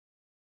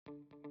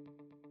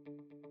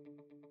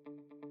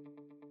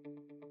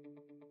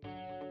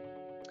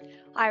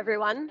Hi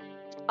everyone,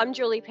 I'm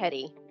Julie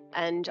Petty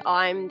and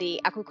I'm the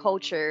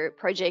Aquaculture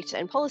Project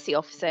and Policy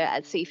Officer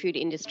at Seafood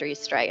Industry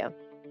Australia.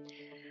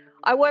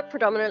 I work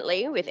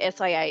predominantly with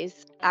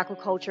SIA's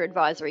Aquaculture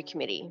Advisory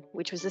Committee,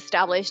 which was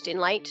established in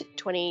late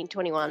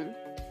 2021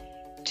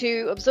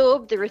 to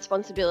absorb the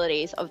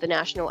responsibilities of the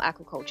National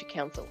Aquaculture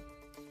Council.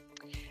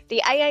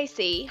 The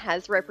AAC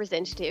has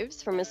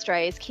representatives from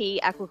Australia's key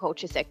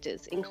aquaculture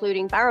sectors,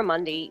 including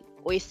barramundi,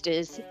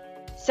 oysters,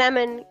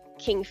 salmon,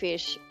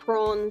 kingfish,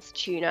 prawns,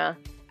 tuna,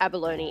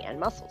 abalone and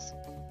mussels.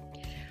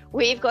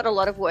 We've got a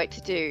lot of work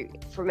to do,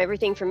 from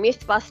everything from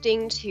myth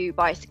busting to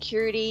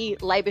biosecurity,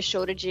 labour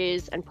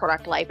shortages and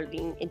product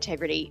labelling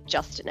integrity,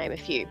 just to name a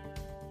few.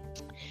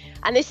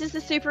 And this is a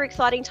super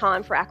exciting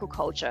time for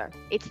aquaculture.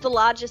 It's the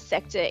largest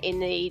sector in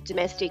the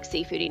domestic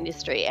seafood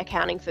industry,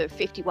 accounting for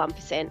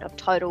 51% of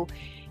total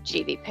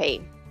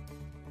GDP.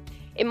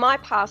 In my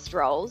past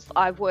roles,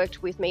 I've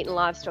worked with Meat and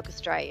Livestock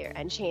Australia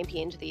and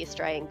championed the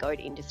Australian goat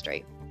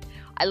industry.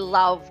 I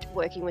loved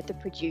working with the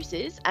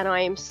producers, and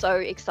I am so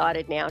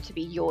excited now to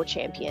be your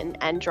champion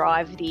and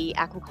drive the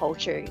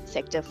aquaculture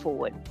sector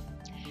forward.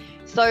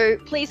 So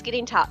please get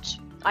in touch.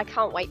 I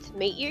can't wait to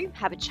meet you,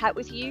 have a chat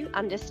with you,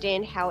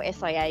 understand how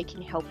SIA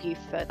can help you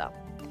further.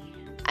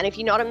 And if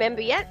you're not a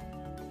member yet,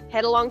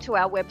 head along to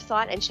our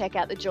website and check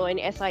out the Join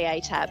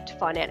SIA tab to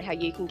find out how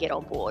you can get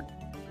on board.